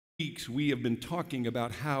weeks, we have been talking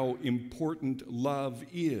about how important love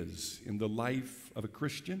is in the life of a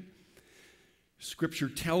Christian. Scripture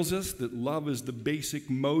tells us that love is the basic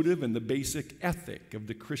motive and the basic ethic of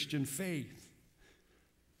the Christian faith.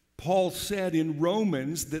 Paul said in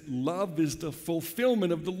Romans that love is the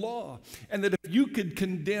fulfillment of the law, and that if you could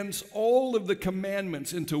condense all of the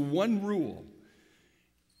commandments into one rule,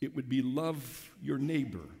 it would be love your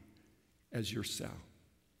neighbor as yourself.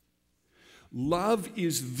 Love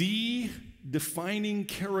is the defining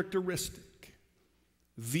characteristic,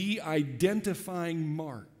 the identifying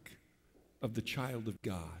mark of the child of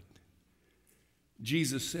God.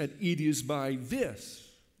 Jesus said, "It is by this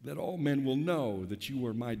that all men will know that you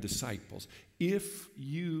are my disciples, if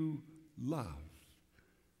you love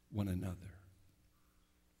one another."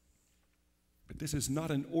 But this is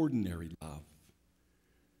not an ordinary love.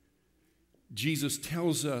 Jesus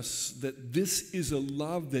tells us that this is a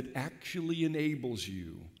love that actually enables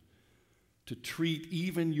you to treat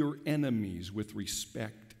even your enemies with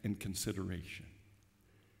respect and consideration.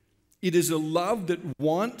 It is a love that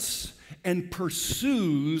wants and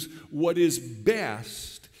pursues what is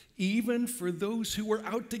best, even for those who are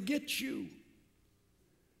out to get you.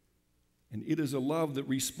 And it is a love that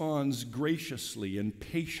responds graciously and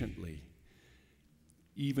patiently,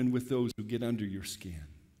 even with those who get under your skin.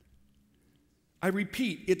 I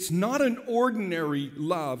repeat, it's not an ordinary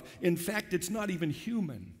love. In fact, it's not even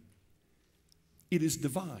human. It is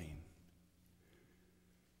divine.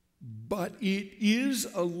 But it is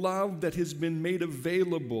a love that has been made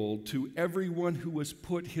available to everyone who has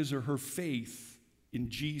put his or her faith in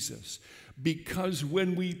Jesus. Because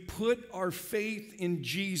when we put our faith in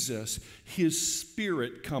Jesus, his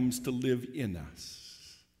Spirit comes to live in us.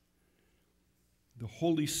 The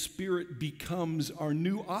Holy Spirit becomes our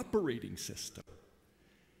new operating system.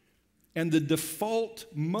 And the default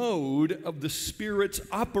mode of the Spirit's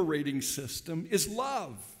operating system is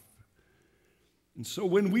love. And so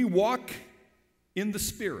when we walk in the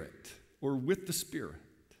Spirit or with the Spirit,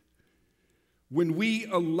 when we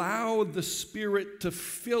allow the Spirit to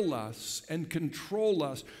fill us and control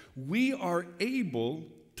us, we are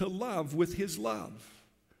able to love with his love.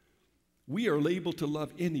 We are able to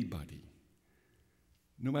love anybody,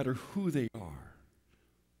 no matter who they are,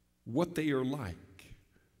 what they are like,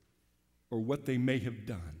 or what they may have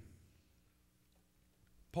done.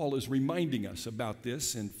 Paul is reminding us about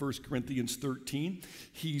this in 1 Corinthians 13.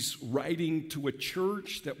 He's writing to a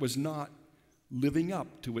church that was not living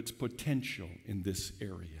up to its potential in this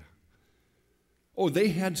area. Oh, they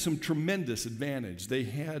had some tremendous advantage. They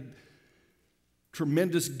had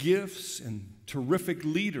tremendous gifts and terrific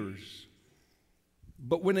leaders.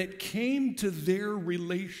 But when it came to their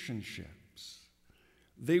relationships,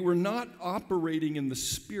 they were not operating in the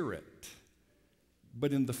Spirit,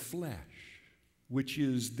 but in the flesh, which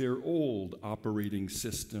is their old operating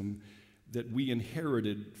system that we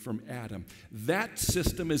inherited from Adam. That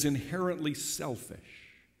system is inherently selfish.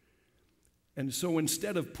 And so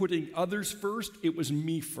instead of putting others first, it was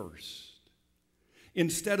me first.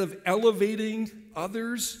 Instead of elevating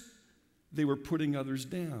others, they were putting others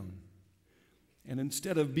down. And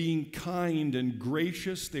instead of being kind and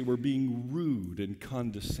gracious, they were being rude and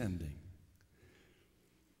condescending.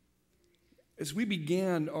 As we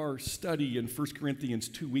began our study in 1 Corinthians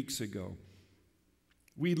 2 weeks ago,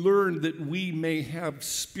 we learned that we may have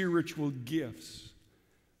spiritual gifts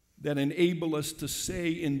that enable us to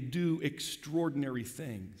say and do extraordinary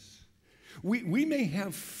things. We may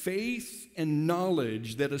have faith and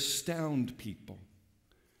knowledge that astound people.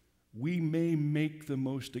 We may make the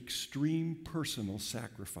most extreme personal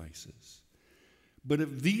sacrifices. But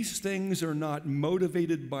if these things are not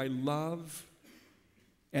motivated by love,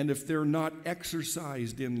 and if they're not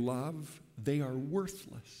exercised in love, they are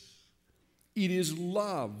worthless. It is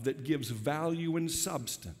love that gives value and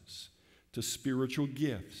substance to spiritual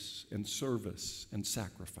gifts and service and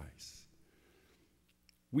sacrifice.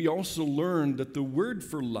 We also learned that the word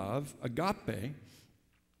for love, agape,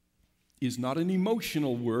 is not an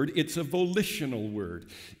emotional word, it's a volitional word.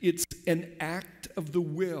 It's an act of the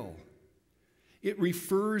will. It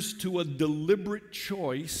refers to a deliberate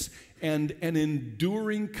choice and an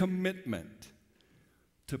enduring commitment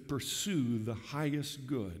to pursue the highest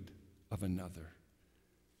good of another.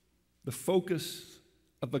 The focus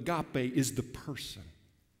of agape is the person,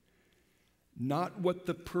 not what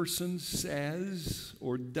the person says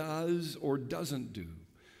or does or doesn't do,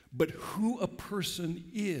 but who a person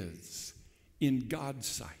is in God's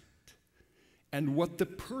sight and what the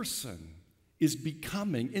person is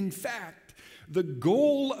becoming. In fact, The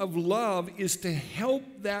goal of love is to help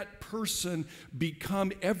that person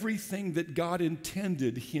become everything that God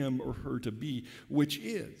intended him or her to be, which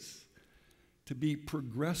is to be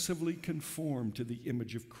progressively conformed to the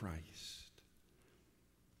image of Christ.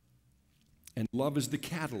 And love is the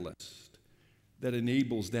catalyst that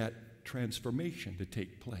enables that transformation to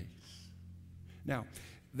take place. Now,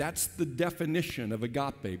 that's the definition of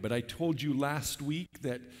agape, but I told you last week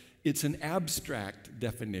that it's an abstract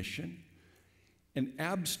definition. And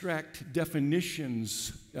abstract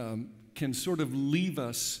definitions can sort of leave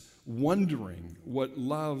us wondering what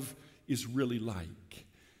love is really like,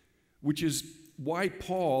 which is why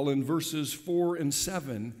Paul in verses 4 and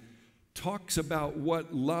 7 talks about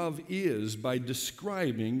what love is by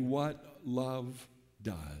describing what love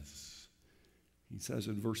does. He says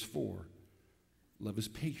in verse 4, love is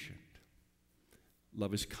patient,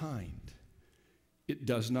 love is kind, it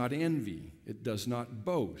does not envy, it does not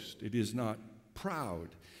boast, it is not proud,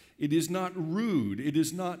 it is not rude, it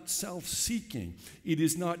is not self-seeking, it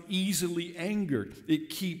is not easily angered, it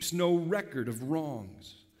keeps no record of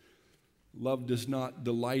wrongs. Love does not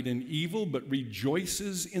delight in evil, but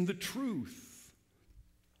rejoices in the truth.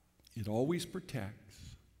 It always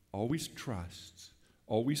protects, always trusts,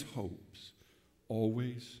 always hopes,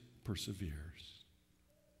 always perseveres.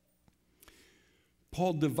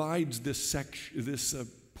 Paul divides this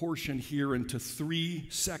portion here into 3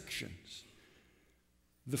 sections.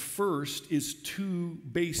 The first is 2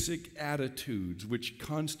 basic attitudes which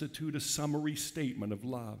constitute a summary statement of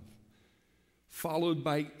love, followed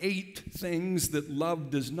by 8 things that love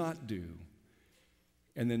does not do,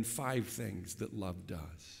 and then 5 things that love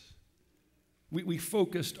does. We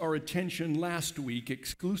focused our attention last week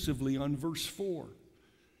exclusively on verse 4.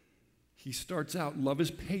 He starts out, love is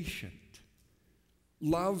patient.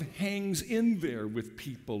 Love hangs in there with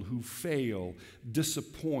people who fail,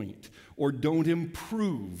 disappoint, or don't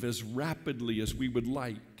improve as rapidly as we would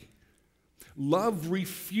like. Love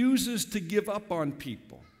refuses to give up on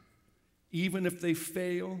people, even if they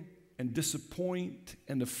fail and disappoint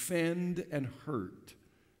and offend and hurt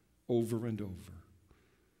over and over.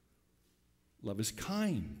 Love is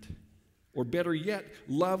kind. Or better yet,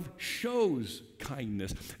 love shows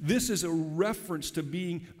kindness. This is a reference to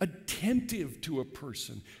being attentive to a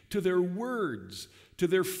person, to their words, to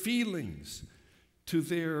their feelings, to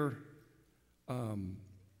their,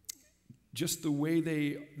 just the way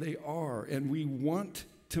they are. And we want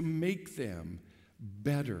to make them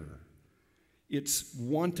better. It's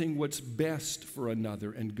wanting what's best for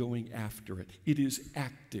another and going after it. It is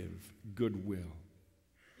active goodwill.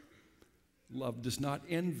 Love does not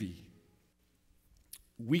envy.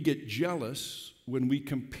 We get jealous when we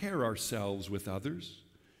compare ourselves with others,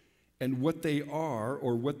 and what they are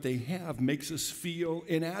or what they have makes us feel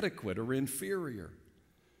inadequate or inferior.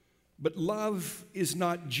 But love is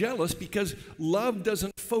not jealous because love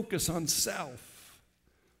doesn't focus on self.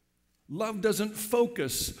 Love doesn't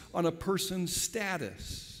focus on a person's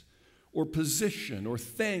status or position or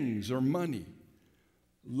things or money.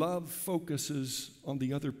 Love focuses on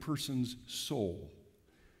the other person's soul.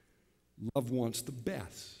 Love wants the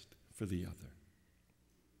best for the other.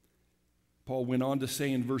 Paul went on to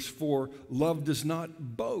say in verse 4, love does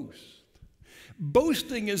not boast.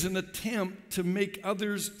 Boasting is an attempt to make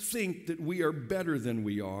others think that we are better than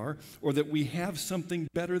we are or that we have something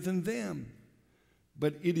better than them.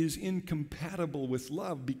 But it is incompatible with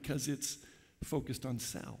love because it's focused on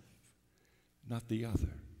self, not the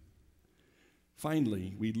other.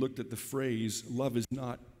 Finally, we looked at the phrase, love is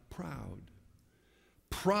not proud.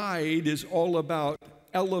 Pride is all about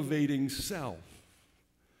elevating self.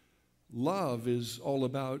 Love is all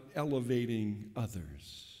about elevating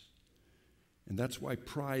others. And that's why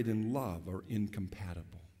pride and love are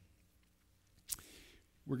incompatible.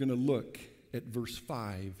 We're going to look at verse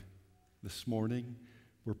 5 this morning,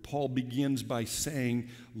 where Paul begins by saying,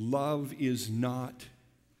 love is not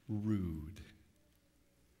rude.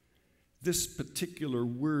 This particular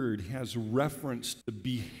word has reference to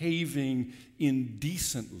behaving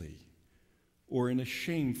indecently or in a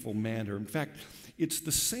shameful manner. In fact, it's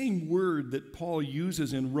the same word that Paul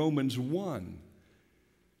uses in Romans 1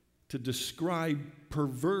 to describe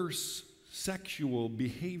perverse sexual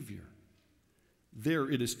behavior. There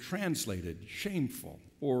it is translated shameful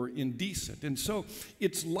or indecent. And so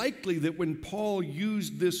it's likely that when Paul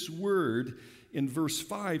used this word in verse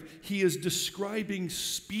 5, he is describing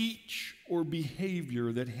speech or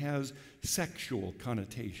behavior that has sexual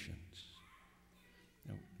connotations.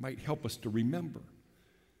 Now, it might help us to remember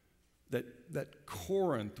that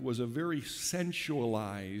Corinth was a very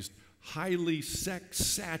sensualized, highly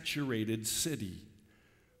sex-saturated city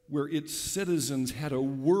where its citizens had a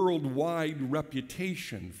worldwide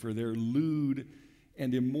reputation for their lewd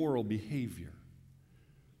and immoral behavior.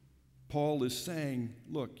 Paul is saying,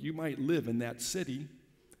 look, you might live in that city.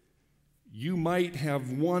 You might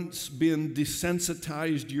have once been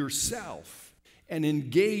desensitized yourself and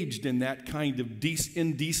engaged in that kind of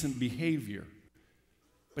indecent behavior.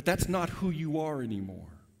 But that's not who you are anymore.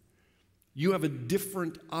 You have a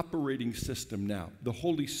different operating system now, the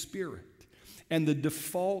Holy Spirit. And the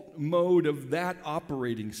default mode of that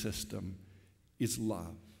operating system is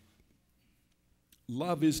love.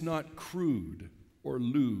 Love is not crude or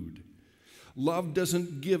lewd. Love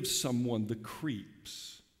doesn't give someone the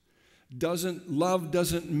creeps. Love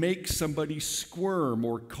doesn't make somebody squirm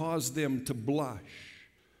or cause them to blush.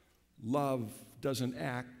 Love doesn't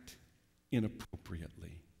act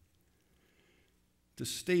inappropriately. To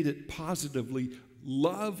state it positively,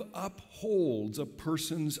 love upholds a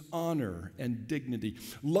person's honor and dignity.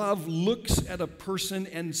 Love looks at a person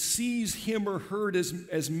and sees him or her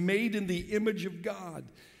as made in the image of God.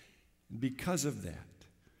 And because of that,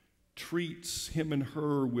 treats him and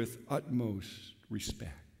her with utmost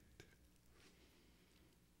respect.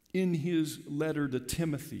 In his letter to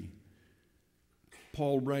Timothy,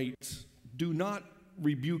 Paul writes, "Do not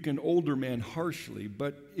rebuke an older man harshly,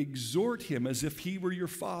 but exhort him as if he were your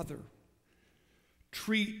father.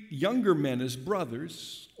 Treat younger men as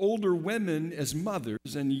brothers, older women as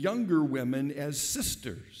mothers, and younger women as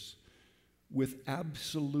sisters with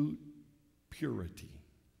absolute purity."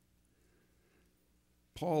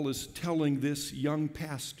 Paul is telling this young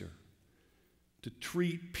pastor to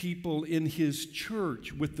treat people in his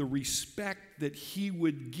church with the respect that he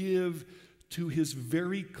would give to his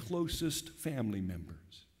very closest family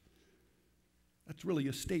members. That's really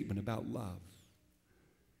a statement about love.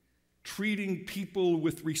 Treating people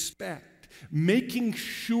with respect, making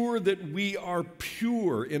sure that we are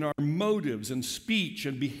pure in our motives and speech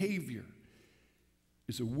and behavior,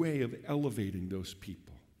 is a way of elevating those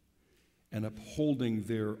people and upholding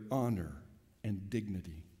their honor and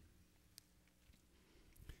dignity.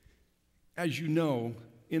 As you know,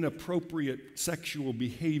 inappropriate sexual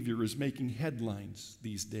behavior is making headlines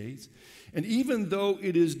these days. And even though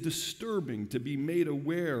it is disturbing to be made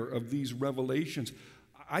aware of these revelations,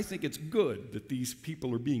 I think it's good that these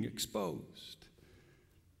people are being exposed,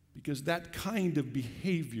 because that kind of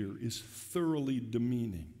behavior is thoroughly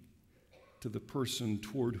demeaning to the person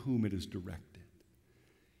toward whom it is directed.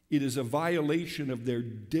 It is a violation of their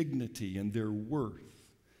dignity and their worth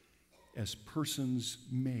as persons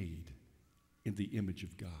made in the image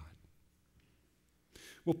of God.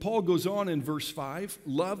 Well, Paul goes on in verse 5,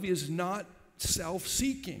 love is not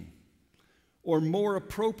self-seeking, or more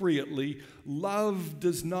appropriately, love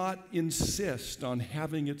does not insist on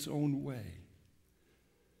having its own way.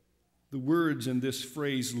 The words in this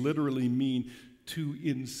phrase literally mean to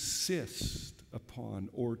insist upon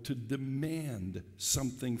or to demand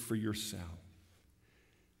something for yourself.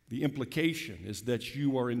 The implication is that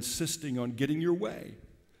you are insisting on getting your way,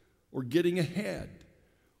 or getting ahead,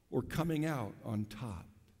 or coming out on top.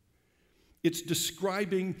 It's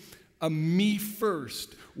describing a me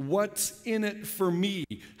first, what's in it for me,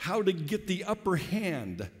 how to get the upper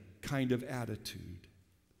hand kind of attitude.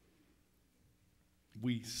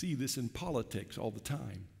 We see this in politics all the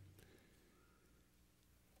time.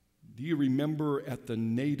 Do you remember at the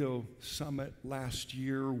NATO summit last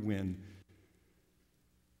year when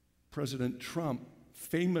President Trump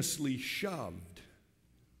famously shoved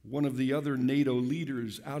one of the other NATO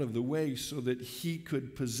leaders out of the way so that he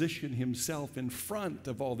could position himself in front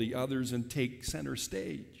of all the others and take center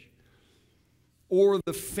stage? Or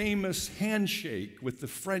the famous handshake with the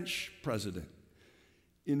French president,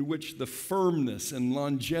 in which the firmness and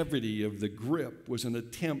longevity of the grip was an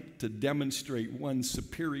attempt to demonstrate one's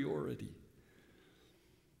superiority.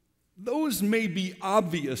 Those may be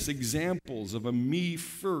obvious examples of a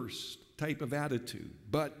me-first type of attitude,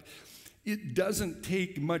 but it doesn't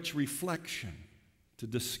take much reflection to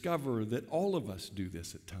discover that all of us do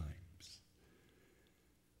this at times.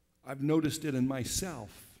 I've noticed it in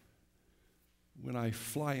myself when I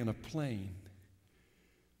fly in a plane.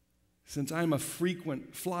 Since I'm a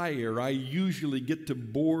frequent flyer, I usually get to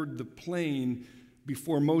board the plane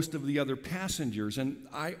before most of the other passengers, and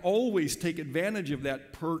I always take advantage of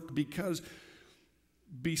that perk because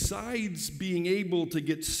besides being able to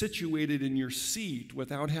get situated in your seat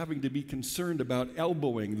without having to be concerned about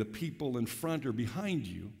elbowing the people in front or behind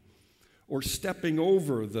you, or stepping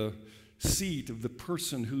over the seat of the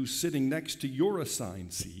person who's sitting next to your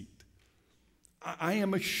assigned seat, I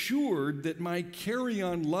am assured that my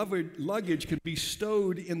carry-on luggage can be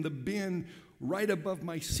stowed in the bin right above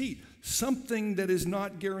my seat, something that is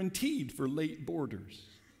not guaranteed for late boarders.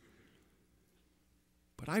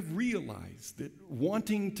 But I've realized that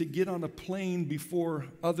wanting to get on a plane before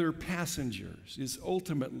other passengers is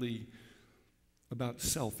ultimately about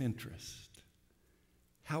self-interest,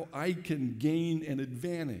 how I can gain an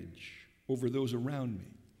advantage over those around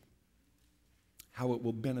me, how it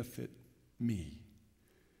will benefit me.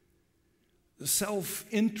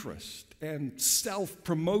 Self-interest and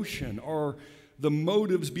self-promotion are the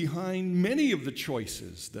motives behind many of the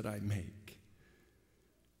choices that I make.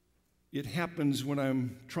 It happens when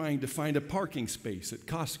I'm trying to find a parking space at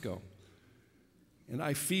Costco, and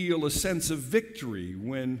I feel a sense of victory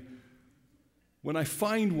when I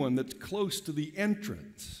find one that's close to the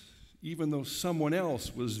entrance, even though someone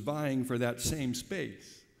else was vying for that same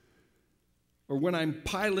space. Or when I'm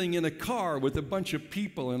piling in a car with a bunch of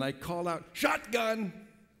people and I call out, "Shotgun!"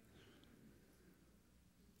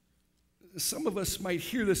 Some of us might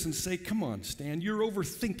hear this and say, "Come on, Stan, you're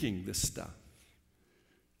overthinking this stuff.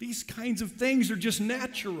 These kinds of things are just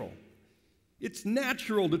natural. It's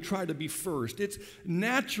natural to try to be first. It's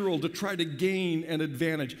natural to try to gain an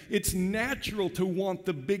advantage. It's natural to want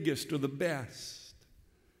the biggest or the best."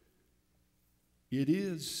 It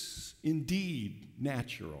is indeed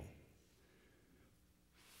natural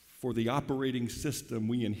for the operating system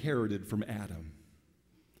we inherited from Adam.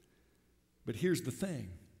 But here's the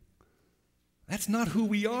thing. That's not who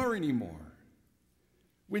we are anymore.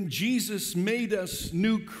 When Jesus made us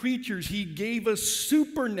new creatures, he gave us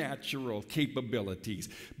supernatural capabilities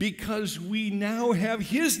because we now have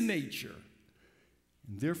his nature.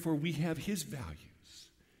 And therefore, we have his values,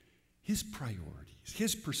 his priorities,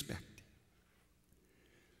 his perspective.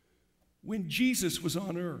 When Jesus was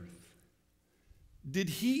on earth, did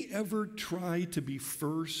he ever try to be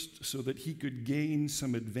first so that he could gain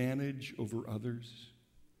some advantage over others?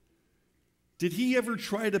 Did he ever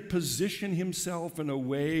try to position himself in a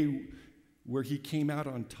way where he came out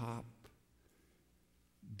on top?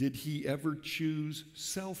 Did he ever choose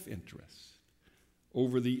self-interest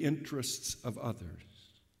over the interests of others?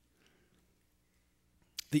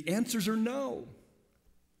 The answers are no.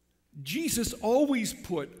 Jesus always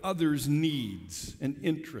put others' needs and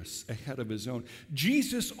interests ahead of his own.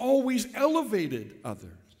 Jesus always elevated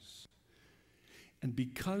others. And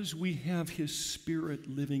because we have his Spirit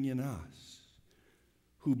living in us,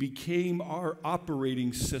 who became our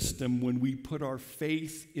operating system when we put our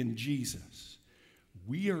faith in Jesus,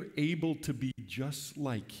 we are able to be just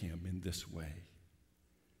like him in this way.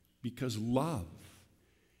 Because love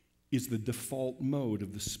is the default mode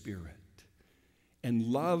of the Spirit. And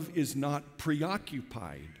love is not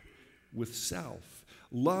preoccupied with self.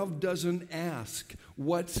 Love doesn't ask,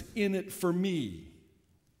 "What's in it for me?"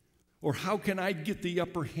 or "How can I get the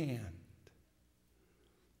upper hand?"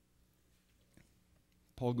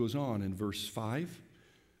 Paul goes on in verse 5.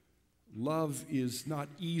 Love is not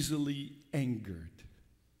easily angered.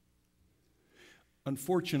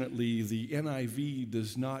 Unfortunately, the NIV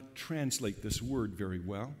does not translate this word very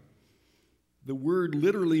well. The word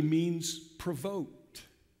literally means provoked,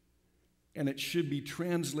 and it should be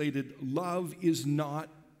translated, "Love is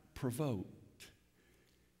not provoked."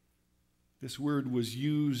 This word was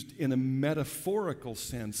used in a metaphorical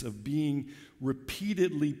sense of being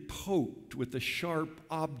repeatedly poked with a sharp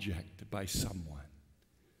object by someone.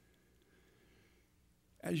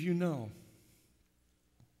 As you know,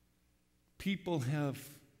 people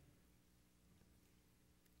have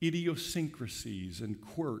idiosyncrasies and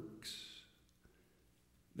quirks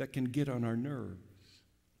that can get on our nerves.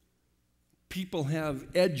 People have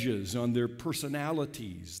edges on their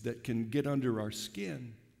personalities that can get under our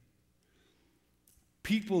skin.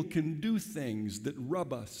 People can do things that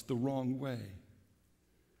rub us the wrong way.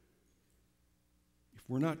 If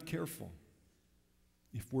we're not careful,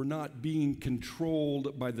 if we're not being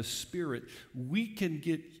controlled by the Spirit, we can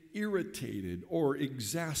get irritated or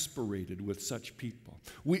exasperated with such people.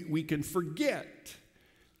 We can forget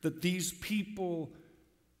that these people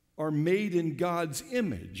are made in God's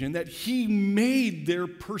image and that he made their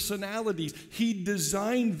personalities. He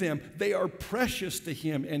designed them. They are precious to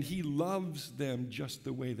him, and he loves them just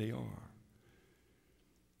the way they are.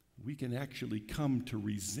 We can actually come to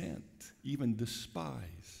resent, even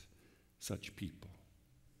despise such people.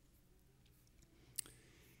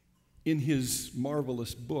 In his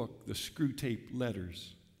marvelous book, The Screwtape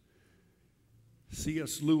Letters,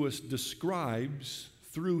 C.S. Lewis describes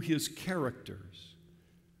through his characters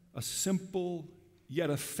a simple yet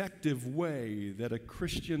effective way that a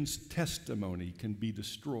Christian's testimony can be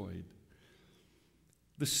destroyed.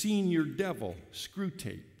 the senior devil,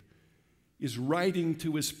 Screwtape, is writing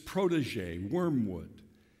to his protege, Wormwood,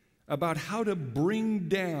 about how to bring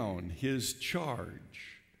down his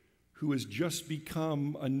charge, who has just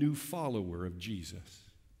become a new follower of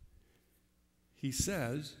Jesus. He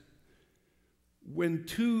says, when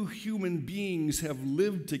two human beings have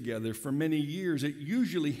lived together for many years, it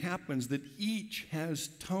usually happens that each has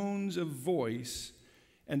tones of voice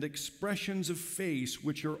and expressions of face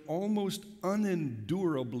which are almost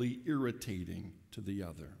unendurably irritating to the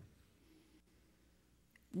other.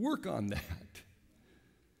 Work on that.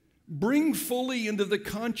 Bring fully into the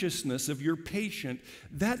consciousness of your patient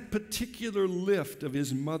that particular lift of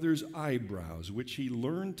his mother's eyebrows, which he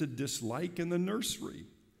learned to dislike in the nursery.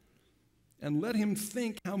 And let him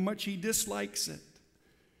think how much he dislikes it.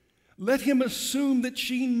 Let him assume that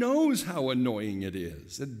she knows how annoying it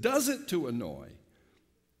is and does it to annoy.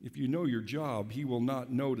 If you know your job, he will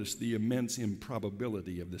not notice the immense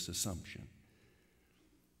improbability of this assumption.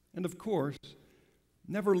 And of course,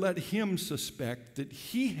 never let him suspect that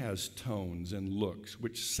he has tones and looks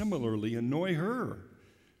which similarly annoy her,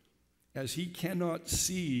 as he cannot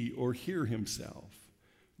see or hear himself.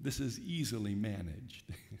 This is easily managed.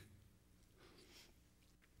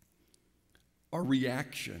 Our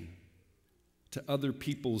reaction to other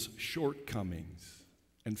people's shortcomings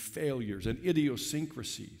and failures and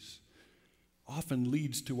idiosyncrasies often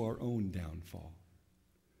leads to our own downfall.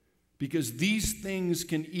 Because these things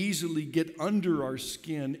can easily get under our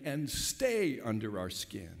skin and stay under our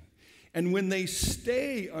skin. And when they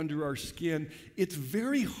stay under our skin, it's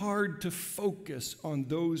very hard to focus on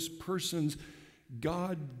those persons'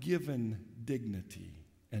 God-given dignity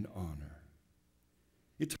and honor.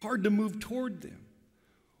 It's hard to move toward them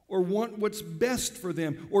or want what's best for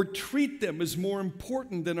them or treat them as more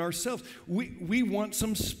important than ourselves. We want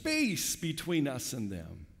some space between us and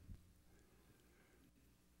them.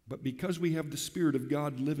 But because we have the Spirit of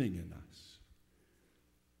God living in us,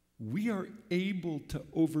 we are able to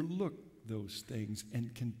overlook those things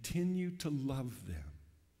and continue to love them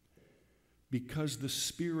because the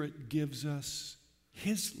Spirit gives us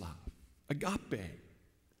His love, agape,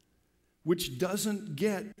 which doesn't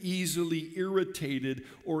get easily irritated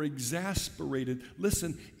or exasperated.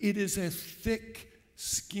 Listen, it is a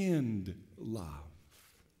thick-skinned love.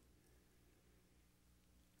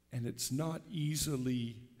 And it's not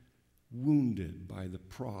easily wounded by the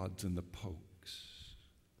prods and the pokes.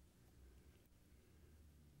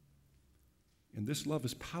 And this love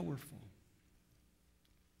is powerful,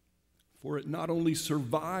 for it not only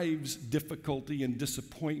survives difficulty and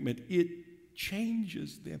disappointment, it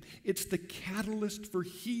changes them. It's the catalyst for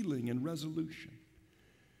healing and resolution.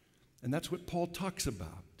 And that's what Paul talks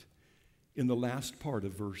about in the last part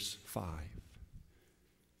of verse 5.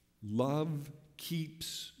 Love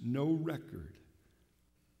keeps no record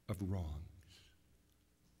of wrongs.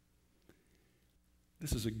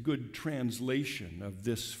 This is a good translation of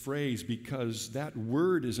this phrase because that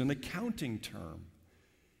word is an accounting term.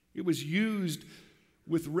 It was used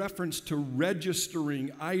with reference to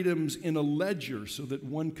registering items in a ledger so that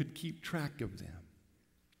one could keep track of them.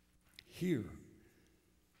 Here,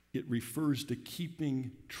 it refers to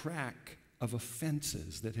keeping track of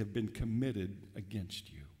offenses that have been committed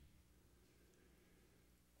against you.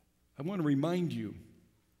 I want to remind you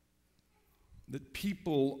that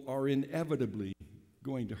people are inevitably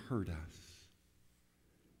going to hurt us.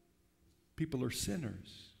 People are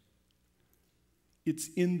sinners. It's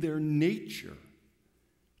in their nature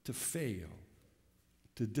to fail,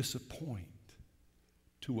 to disappoint,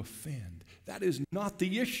 to offend. That is not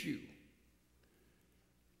the issue.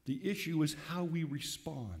 The issue is how we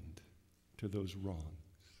respond to those wrongs.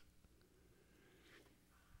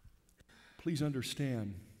 Please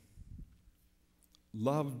understand,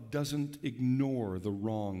 love doesn't ignore the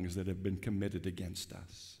wrongs that have been committed against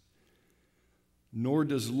us. Nor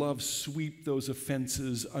does love sweep those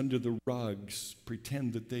offenses under the rugs,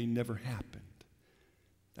 pretend that they never happened.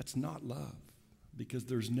 That's not love, because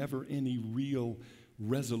there's never any real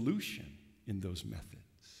resolution in those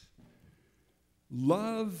methods.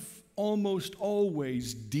 Love almost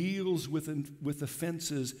always deals with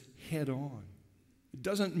offenses head on. It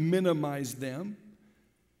doesn't minimize them,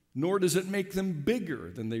 nor does it make them bigger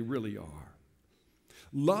than they really are.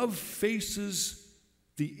 Love faces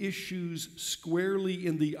the issues squarely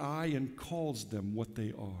in the eye and calls them what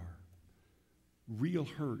they are. Real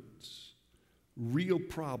hurts, real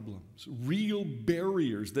problems, real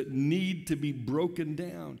barriers that need to be broken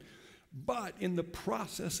down. But in the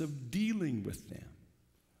process of dealing with them,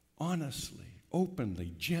 honestly,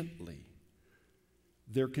 openly, gently,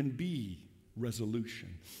 there can be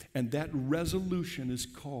resolution. And that resolution is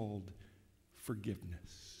called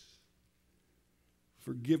forgiveness.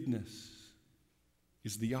 Forgiveness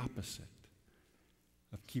is the opposite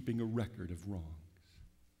of keeping a record of wrongs.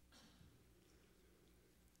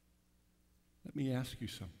 Let me ask you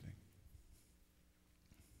something.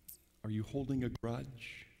 Are you holding a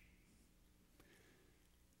grudge?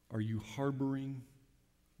 Are you harboring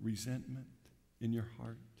resentment in your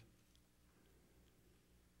heart?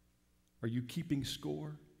 Are you keeping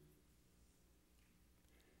score?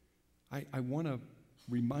 I want to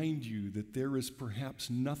remind you that there is perhaps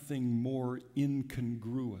nothing more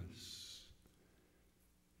incongruous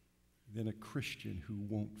than a Christian who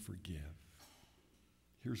won't forgive.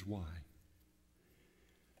 Here's why.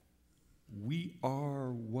 We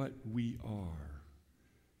are what we are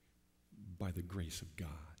by the grace of God.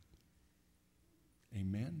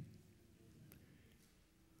 Amen?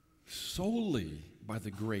 Solely by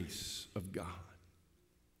the grace of God.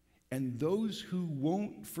 And those who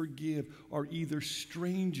won't forgive are either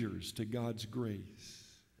strangers to God's grace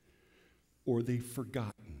or they've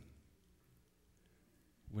forgotten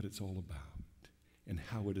what it's all about and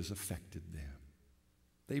how it has affected them.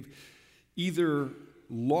 They've either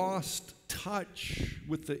lost touch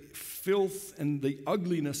with the filth and the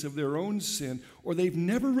ugliness of their own sin, or they've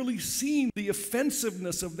never really seen the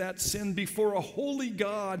offensiveness of that sin before a holy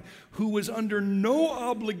God who was under no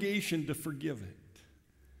obligation to forgive it,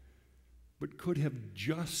 but could have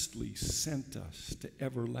justly sent us to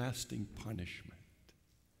everlasting punishment.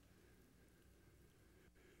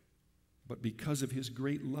 But because of his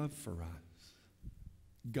great love for us,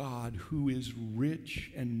 God, who is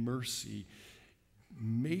rich in mercy,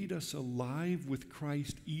 made us alive with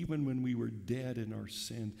Christ even when we were dead in our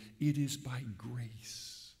sin. It is by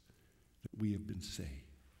grace that we have been saved.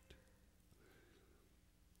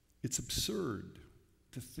 It's absurd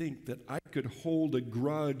to think that I could hold a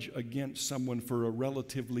grudge against someone for a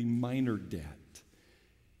relatively minor debt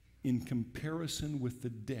in comparison with the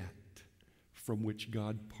debt from which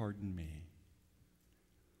God pardoned me.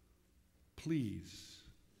 Please,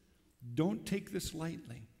 don't take this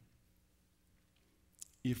lightly.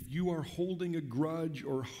 If you are holding a grudge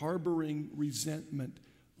or harboring resentment,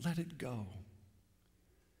 let it go.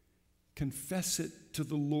 Confess it to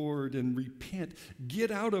the Lord and repent.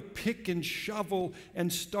 Get out a pick and shovel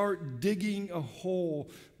and start digging a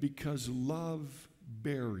hole, because love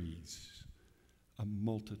buries a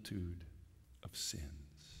multitude of sins.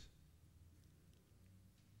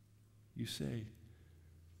 You say,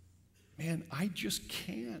 man, I just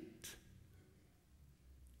can't.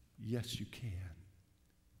 Yes, you can.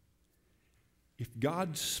 If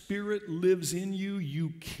God's Spirit lives in you,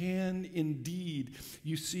 you can indeed.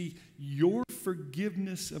 You see, your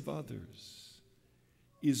forgiveness of others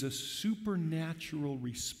is a supernatural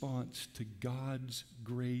response to God's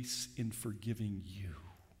grace in forgiving you.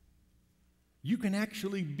 You can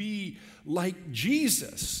actually be like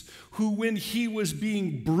Jesus, who, when he was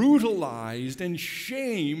being brutalized and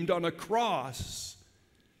shamed on a cross,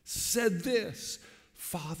 said this,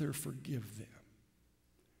 "Father, forgive them.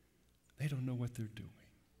 They don't know what they're doing."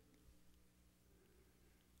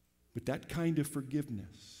 But that kind of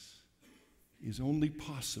forgiveness is only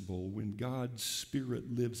possible when God's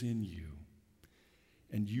Spirit lives in you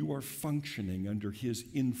and you are functioning under his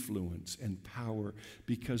influence and power,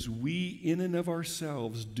 because we in and of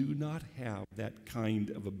ourselves do not have that kind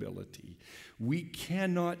of ability. We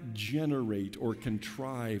cannot generate or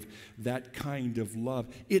contrive that kind of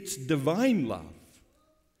love. It's divine love.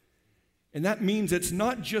 And that means it's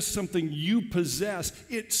not just something you possess,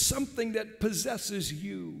 it's something that possesses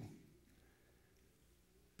you,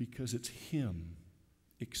 because it's him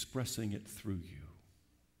expressing it through you.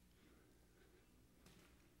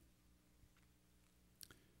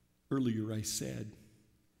 Earlier I said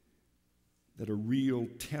that a real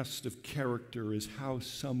test of character is how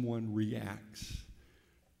someone reacts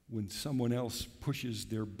when someone else pushes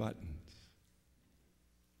their buttons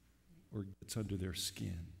or gets under their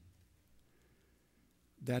skin.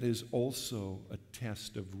 That is also a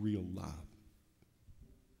test of real love.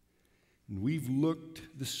 And we've looked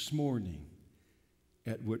this morning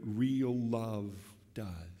at what real love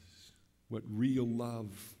does, what real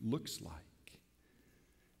love looks like.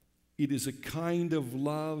 It is a kind of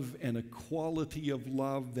love and a quality of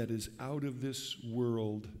love that is out of this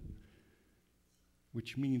world,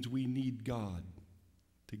 which means we need God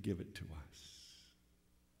to give it to us.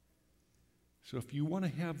 So if you want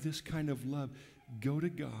to have this kind of love, go to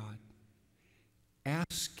God.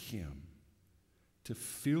 Ask him to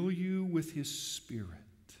fill you with his Spirit,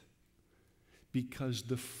 because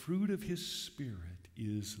the fruit of his Spirit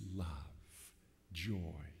is love,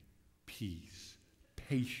 joy, peace,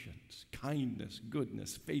 patience, kindness,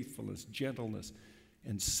 goodness, faithfulness, gentleness,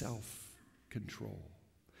 and self-control.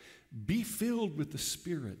 Be filled with the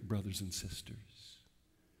Spirit, brothers and sisters.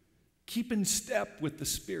 Keep in step with the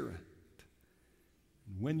Spirit.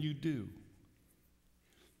 And when you do,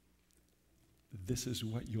 this is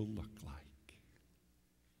what you'll look like.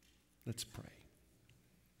 Let's pray.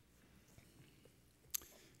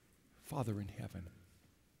 Father in heaven,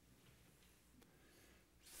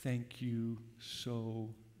 thank you so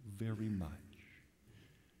very much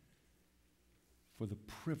for the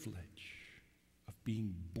privilege of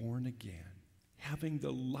being born again, having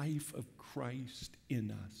the life of Christ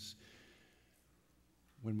in us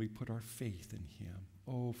when we put our faith in him.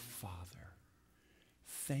 Oh, Father,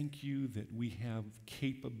 thank you that we have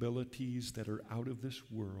capabilities that are out of this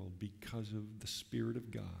world because of the Spirit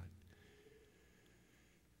of God.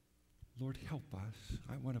 Lord, help us.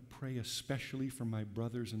 I want to pray especially for my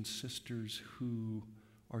brothers and sisters who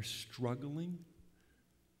are struggling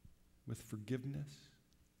with forgiveness,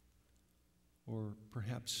 or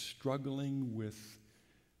perhaps struggling with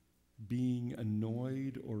being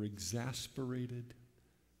annoyed or exasperated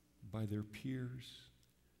by their peers,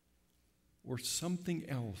 or something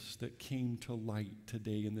else that came to light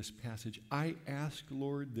today in this passage. I ask,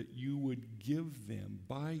 Lord, that you would give them,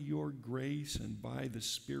 by your grace and by the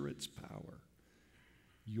Spirit's power,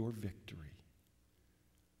 your victory,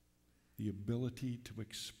 the ability to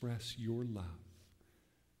express your love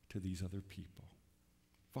to these other people.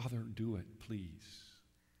 Father, do it, please.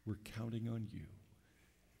 We're counting on you.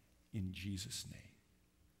 In Jesus'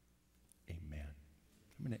 name, amen.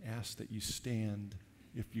 I'm going to ask that you stand,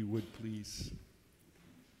 if you would, please.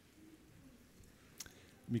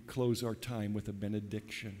 Let me close our time with a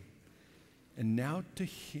benediction. And now to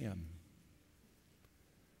him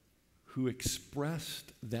who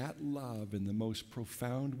expressed that love in the most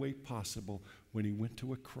profound way possible when he went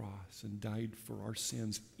to a cross and died for our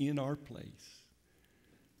sins in our place.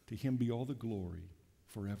 To him be all the glory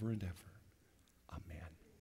forever and ever. Amen.